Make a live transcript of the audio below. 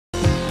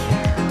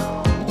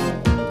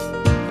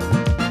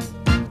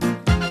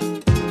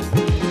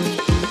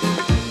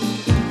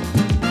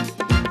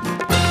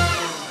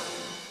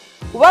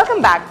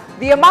Welcome back.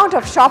 The amount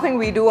of shopping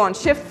we do on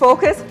Shift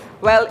Focus,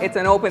 well, it's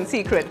an open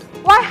secret.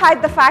 Why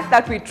hide the fact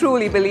that we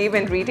truly believe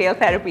in retail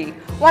therapy?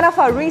 One of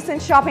our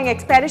recent shopping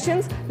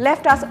expeditions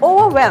left us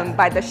overwhelmed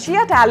by the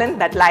sheer talent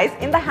that lies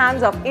in the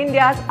hands of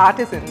India's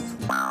artisans.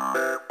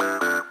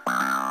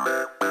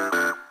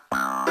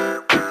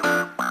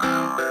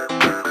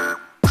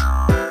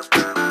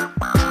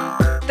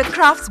 The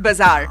Crafts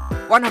Bazaar,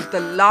 one of the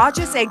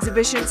largest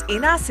exhibitions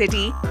in our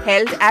city,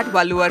 held at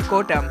Valluvar.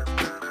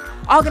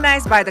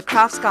 Organized by the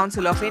Crafts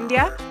Council of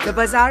India, the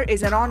bazaar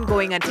is an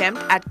ongoing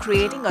attempt at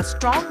creating a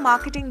strong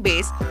marketing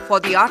base for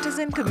the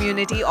artisan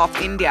community of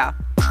India.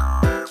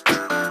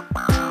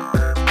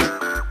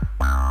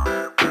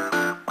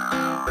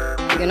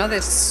 You know,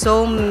 there's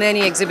so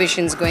many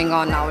exhibitions going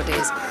on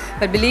nowadays.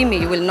 But believe me,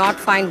 you will not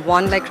find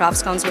one like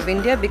Crafts Council of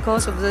India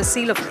because of the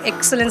seal of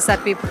excellence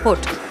that we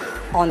put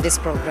on this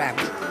program.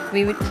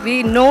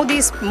 We know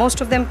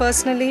most of them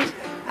personally,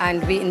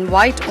 and we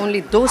invite only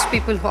those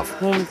people of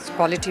whose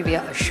quality we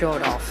are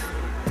assured of.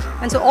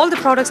 And so all the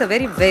products are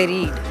very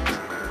varied.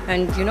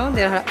 And you know,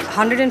 there are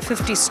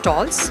 150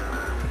 stalls,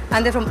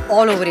 and they're from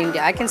all over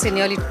India. I can say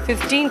nearly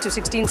 15 to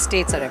 16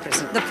 states are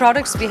represented. The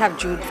products we have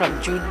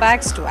from jute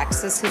bags to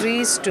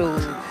accessories to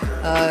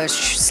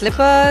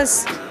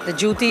slippers, the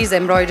jutis,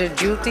 embroidered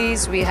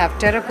jutis. We have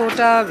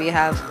terracotta, we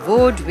have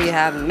wood, we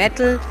have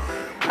metal.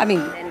 I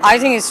mean, I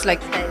think it's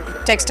like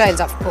textiles,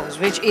 of course,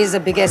 which is the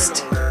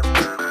biggest.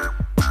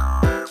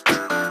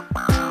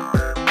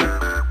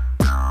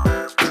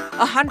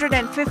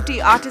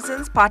 150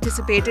 artisans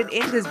participated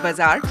in this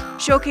bazaar,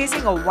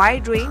 showcasing a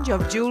wide range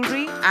of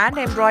jewelry and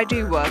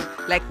embroidery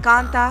work like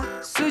kanta,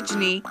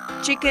 sujni,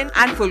 chicken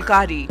and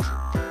fulkari.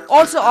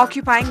 Also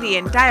occupying the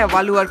entire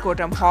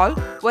Valluvar hall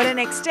were an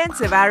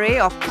extensive array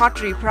of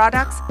pottery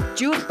products,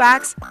 jute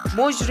bags,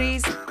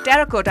 mojris,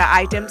 terracotta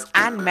items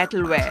and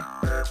metalware.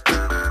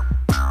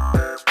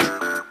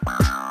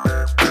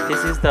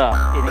 This is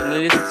in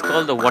English it's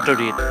called the water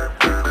reed,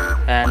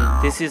 and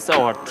this is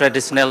our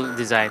traditional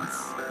designs.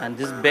 And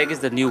this bag is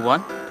the new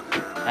one,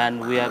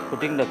 and we are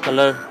putting the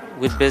color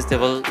with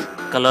vegetable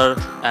color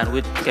and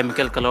with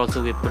chemical color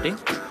also we are putting,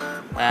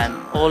 and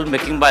all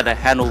making by the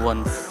hand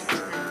ovens.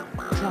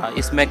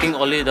 It's making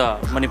only the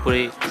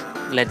Manipuri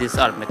ladies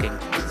are making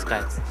these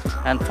kinds,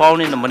 and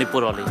found in the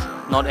Manipur only,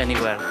 not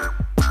anywhere.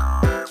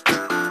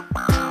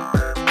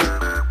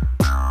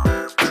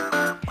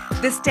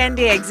 This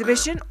 10-day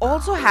exhibition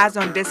also has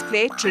on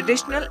display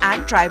traditional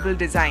and tribal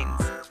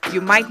designs. You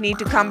might need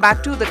to come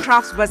back to the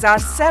Crafts Bazaar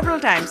several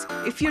times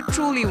if you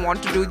truly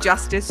want to do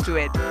justice to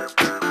it.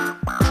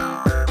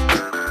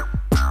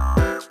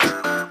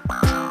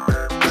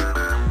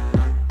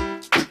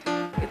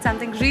 It's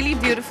something really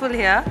beautiful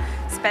here.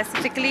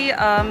 Specifically,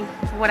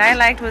 what I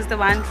liked was the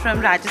one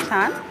from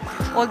Rajasthan.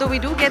 Although we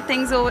do get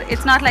things,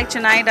 it's not like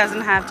Chennai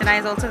doesn't have.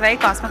 Chennai is also very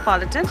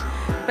cosmopolitan.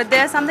 But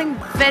there's something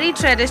very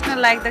traditional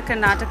like the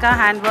Karnataka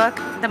handwork,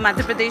 the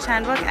Madhya Pradesh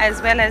handwork,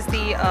 as well as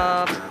the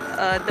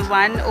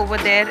one over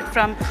there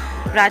from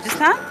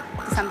Rajasthan.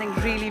 It's something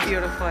really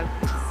beautiful.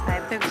 So I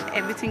think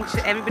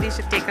everybody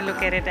should take a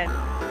look at it and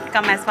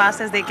come as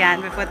fast as they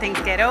can before things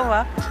get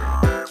over.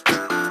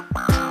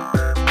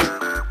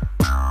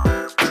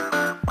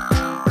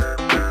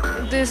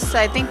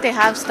 I think they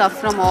have stuff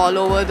from all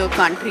over the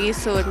country,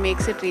 so it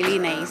makes it really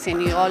nice.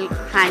 And you all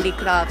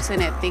handicrafts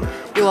and everything.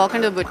 You walk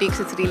into boutiques,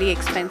 it's really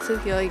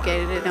expensive. Here you get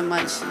it at a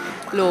much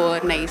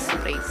lower, nice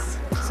price.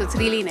 So it's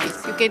really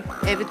nice. You get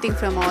everything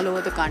from all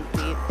over the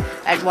country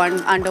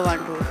under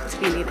one roof. It's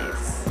really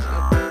nice.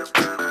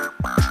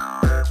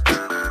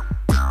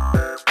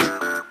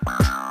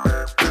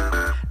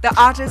 The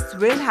artists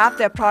will have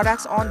their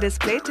products on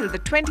display till the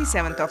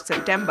 27th of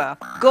September.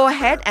 Go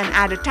ahead and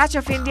add a touch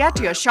of India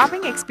to your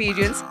shopping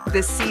experience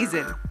this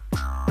season.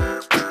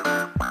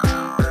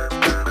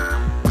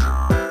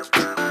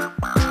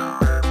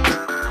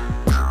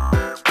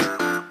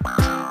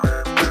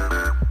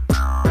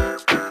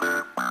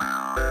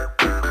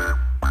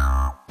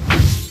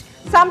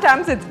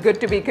 Sometimes it's good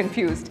to be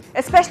confused,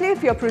 especially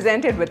if you're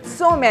presented with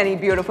so many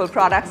beautiful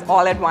products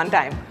all at one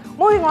time.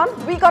 Moving on,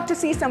 we got to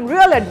see some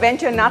real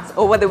adventure nuts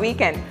over the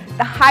weekend.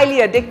 The highly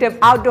addictive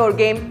outdoor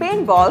game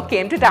paintball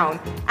came to town,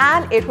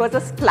 and it was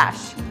a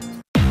splash.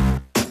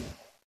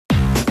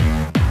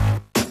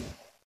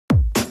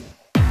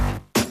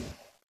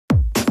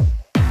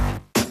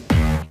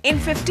 In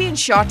 15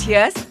 short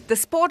years, the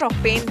sport of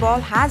paintball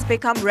has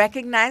become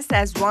recognized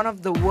as one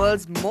of the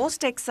world's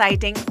most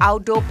exciting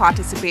outdoor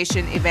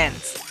participation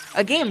events.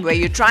 A game where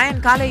you try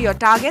and color your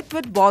target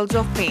with balls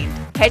of paint.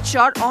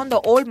 Headshot on the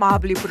old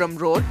Mahabalipuram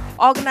Road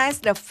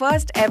organized the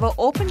first ever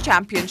open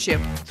championship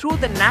through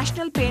the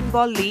National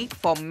Paintball League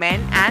for men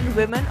and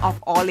women of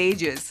all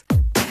ages.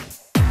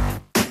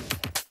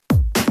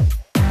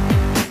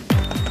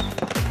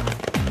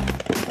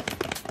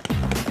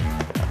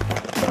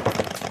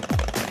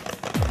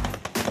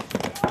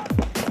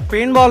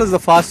 paintball is the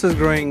fastest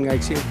growing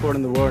extreme sport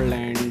in the world,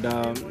 and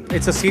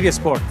it's a serious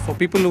sport. For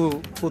people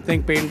who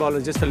think paintball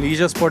is just a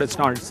leisure sport, it's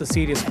not. It's a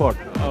serious sport.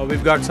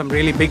 We've got some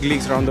really big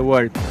leagues around the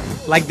world,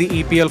 like the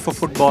EPL for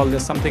football.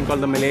 There's something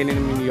called the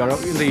Millennium in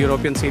Europe, in the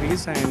European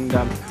series, and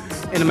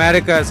in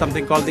America,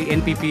 something called the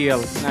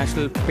NPPL,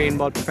 National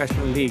Paintball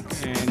Professional League,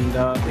 and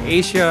the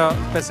Asia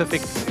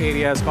Pacific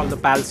area is called the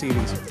PAL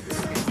series.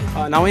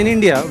 Now in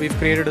India, we've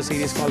created a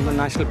series called the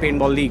National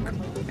Paintball League.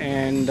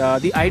 And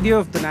the idea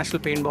of the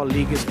National Paintball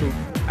League is to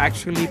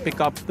actually pick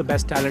up the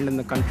best talent in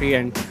the country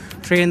and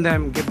train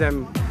them, give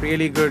them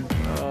really good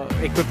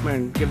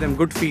equipment, give them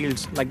good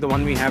fields like the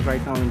one we have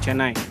right now in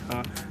Chennai.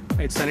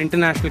 It's an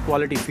international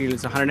quality field.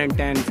 It's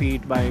 110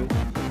 feet by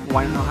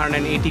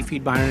 180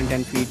 feet by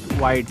 110 feet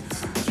wide.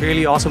 It's a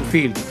really awesome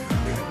field.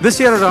 This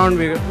year around,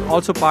 we're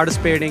also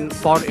participating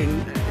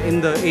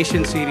in the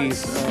Asian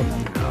series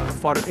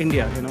for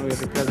India. We're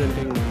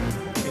representing.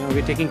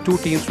 We're taking 2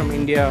 teams from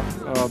India,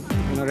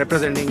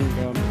 representing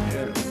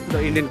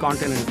the Indian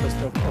continent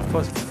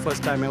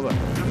first time ever.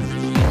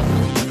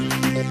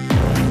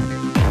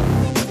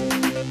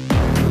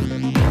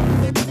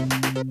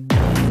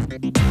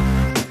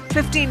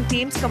 "15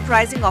 teams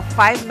comprising of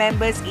 5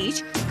 members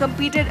each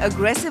competed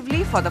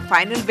aggressively for the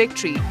final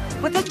victory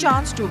with a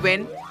chance to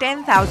win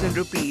 10,000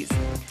 rupees.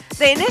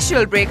 The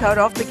initial breakout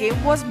of the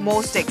game was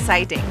most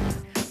exciting.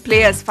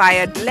 Players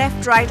fired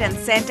left, right and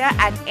centre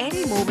at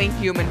any moving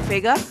human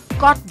figure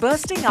caught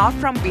bursting out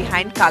from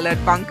behind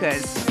coloured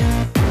bunkers.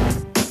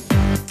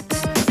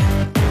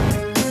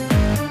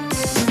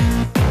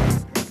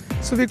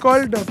 So we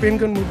called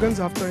Paint Gun Murugan's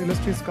after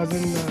illustrious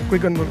cousin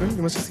Quick Gun Murugan.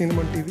 You must have seen him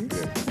on TV.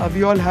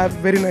 We all have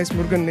very nice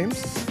Murugan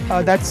names.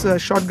 That's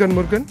Shotgun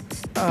Murugan.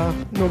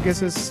 No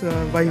guesses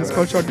why he's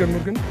called Shotgun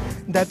Murugan.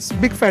 That's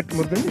Big Fat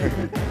Murugan.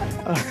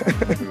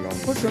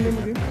 What's your name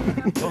again?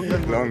 Long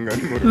Gun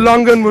Murugan.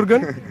 Long Gun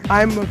Murugan.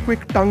 I'm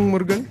Quick Tongue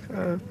Murugan.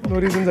 No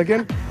reasons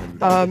again.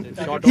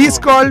 He's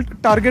called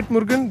Target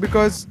Murugan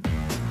because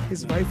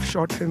his wife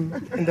shot him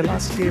in the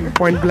last game,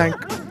 point blank.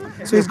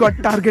 So he's got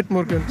Target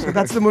Murugan. So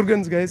that's the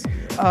Murugans, guys.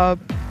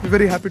 We're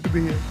very happy to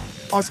be here.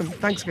 Awesome.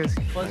 Thanks, guys.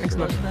 Thanks a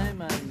lot. First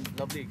time and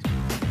lovely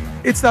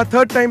experience. It's our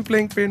 3rd time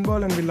playing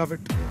paintball and we love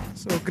it.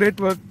 So great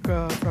work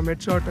from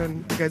Headshot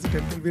and the guys at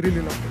Temple. We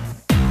really loved it.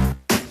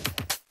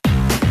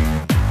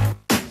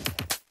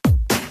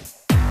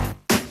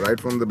 Right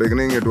from the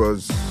beginning, it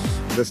was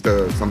just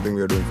something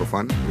we are doing for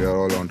fun. We are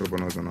all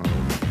entrepreneurs on our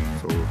own.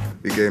 So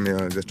we came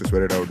here just to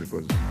sweat it out. It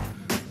was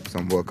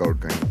some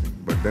workout kind of thing.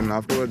 But then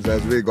afterwards,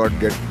 as we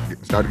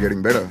started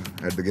getting better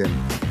at the game,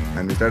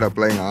 and we started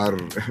applying our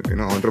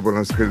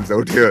entrepreneurial skills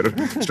out here,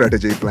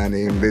 strategy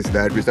planning, this,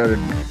 that. We started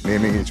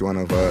naming each one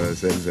of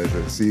ourselves as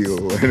a CEO,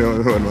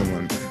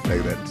 111,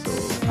 like that. So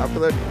after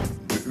that,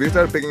 we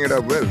started picking it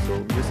up well.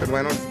 So we said,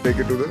 why not take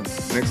it to the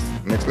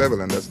next level,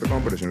 and that's the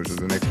competition, which is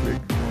the next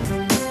league.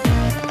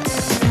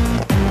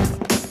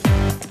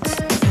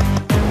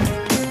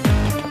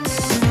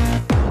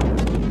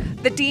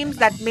 The teams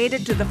that made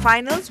it to the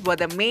finals were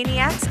the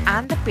Maniacs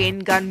and the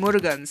Paint Gun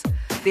Murugans.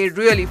 They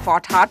really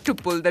fought hard to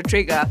pull the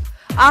trigger.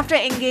 After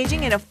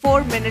engaging in a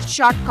 4-minute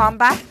shot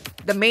combat,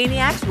 the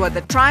Maniacs were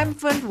the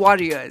triumphant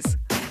warriors.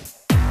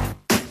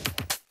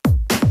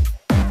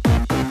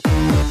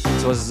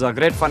 So it was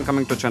great fun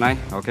coming to Chennai.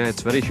 Okay,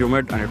 it's very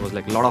humid and it was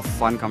like a lot of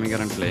fun coming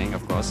here and playing,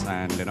 of course.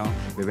 And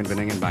we've been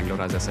winning in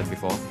Bangalore, as I said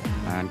before.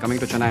 And coming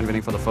to Chennai and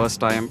winning for the first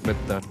time with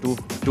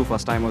two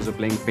first timers who were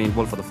playing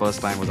paintball for the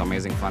first time was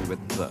amazing fun with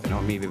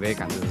me, Vivek,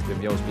 and this is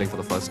Divya who's playing for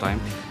the first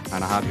time.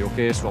 And I have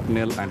Yokesh,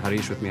 Swapnil and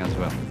Harish with me as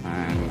well.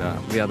 And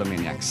we are the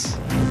Maniacs.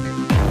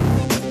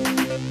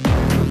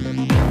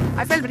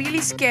 I felt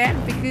really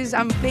scared because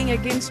I'm playing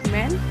against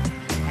men,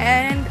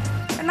 and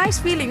a nice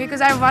feeling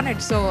because I won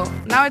it. So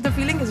now the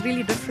feeling is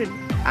really different.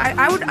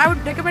 I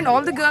would recommend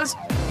all the girls,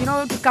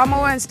 to come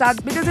over and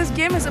start, because this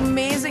game is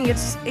amazing.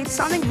 It's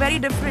something very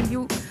different.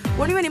 You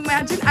won't even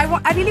imagine.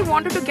 I really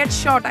wanted to get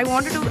shot. I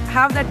wanted to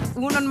have that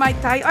wound on my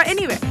thigh or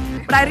anywhere,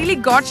 but I really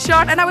got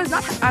shot and I was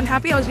not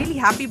unhappy. I was really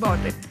happy about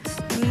it.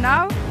 And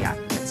now, yeah,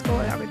 let's go.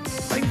 I mean,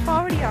 going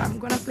forward, yeah, I'm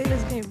gonna play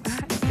this game.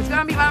 It's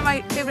gonna be one of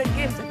my favorite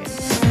games again.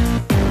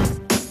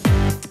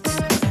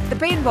 The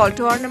paintball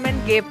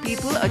tournament gave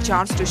people a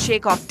chance to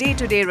shake off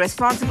day-to-day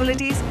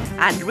responsibilities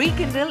and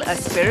rekindle a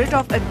spirit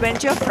of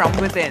adventure from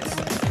within.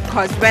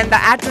 Because when the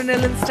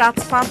adrenaline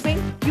starts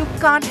pumping, you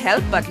can't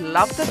help but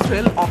love the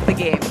thrill of the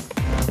game.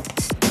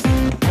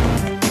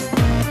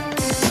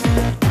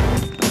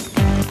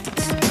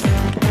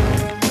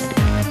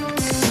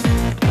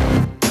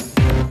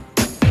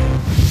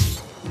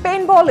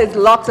 Paintball is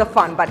lots of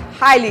fun but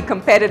highly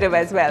competitive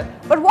as well.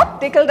 But what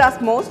tickled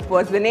us most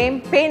was the name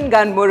Paint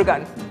Gun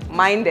Murugan.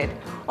 Mind it.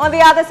 On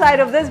the other side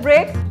of this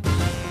break,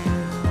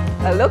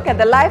 a look at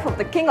the life of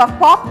the king of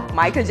pop,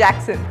 Michael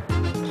Jackson.